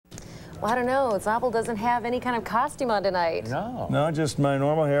Well, I don't know. Zabel doesn't have any kind of costume on tonight. No. No, just my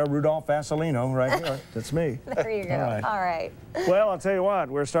normal hair, Rudolph Vasilino, right here. That's me. There you go. All right. Well, I'll tell you what,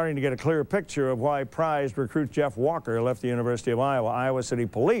 we're starting to get a clear picture of why prized recruit Jeff Walker left the University of Iowa. Iowa City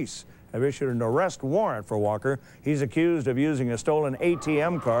Police have issued an arrest warrant for Walker. He's accused of using a stolen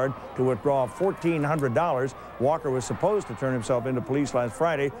ATM card to withdraw $1,400. Walker was supposed to turn himself into police last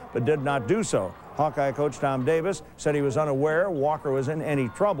Friday, but did not do so. Hawkeye coach Tom Davis said he was unaware Walker was in any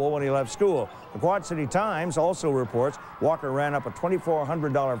trouble when he left school. The Quad City Times also reports Walker ran up a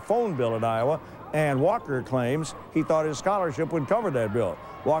 $2,400 phone bill at Iowa, and Walker claims he thought his scholarship would cover that bill.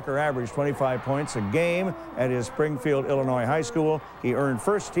 Walker averaged 25 points a game at his Springfield, Illinois high school. He earned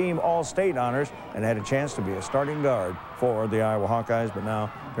first-team All-State honors and had a chance to be a starting guard for the Iowa Hawkeyes, but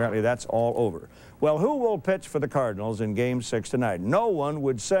now apparently that's all over. Well, who will pitch for the Cardinals in Game 6 tonight? No one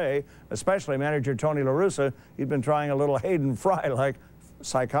would say, especially manager Tony La Russa. He'd been trying a little Hayden Fry-like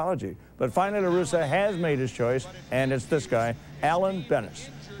psychology. But finally, La Russa has made his choice, and it's this guy, Alan Bennis.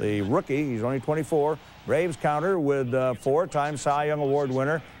 The rookie, he's only 24, Braves counter with four-time Cy Young Award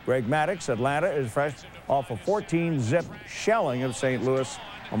winner Greg Maddux. Atlanta is fresh off a 14-zip shelling of St. Louis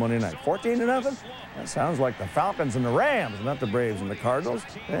on Monday night. 14-0? That sounds like the Falcons and the Rams, not the Braves and the Cardinals.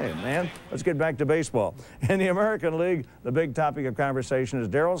 Hey, man, let's get back to baseball. In the American League, the big topic of conversation is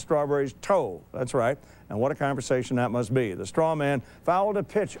Darryl Strawberry's toe. That's right. And what a conversation that must be. The straw man fouled a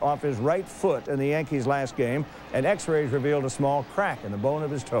pitch off his right foot in the Yankees' last game, and x-rays revealed a small crack in the bone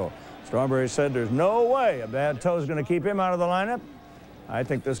of his toe. Strawberry said there's no way a bad toe is going to keep him out of the lineup. I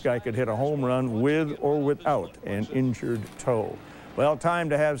think this guy could hit a home run with or without an injured toe. Well, time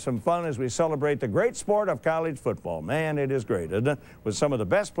to have some fun as we celebrate the great sport of college football. Man, it is great, isn't it? With some of the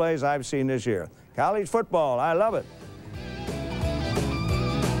best plays I've seen this year. College football, I love it.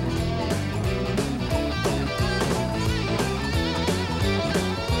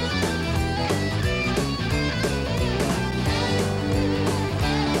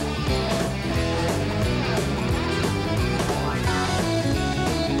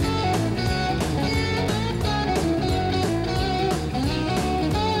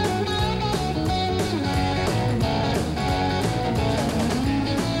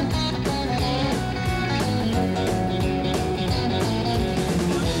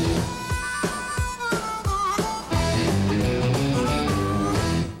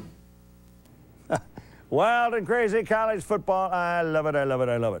 Wild and crazy college football. I love it, I love it,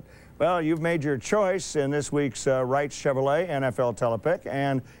 I love it. Well, you've made your choice in this week's Wright Chevrolet NFL Telepick,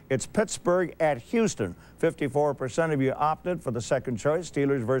 and it's Pittsburgh at Houston. 54% of you opted for the second choice,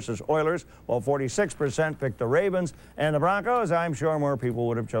 Steelers versus Oilers, while 46% picked the Ravens. And the Broncos, I'm sure more people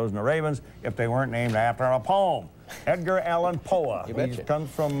would have chosen the Ravens if they weren't named after a poem. Edgar Allan Poe. He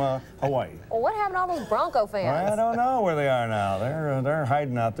comes from Hawaii. Well, what happened to all those Bronco fans? I don't know where they are now. They're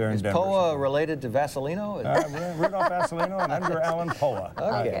hiding out there in Denver. Is Poe related to Vasilino? Rudolph Vasilino and Edgar Allan Poe.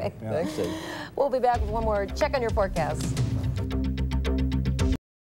 Okay. Yeah. Thanks, Steve. We'll be back with one more check on your forecast.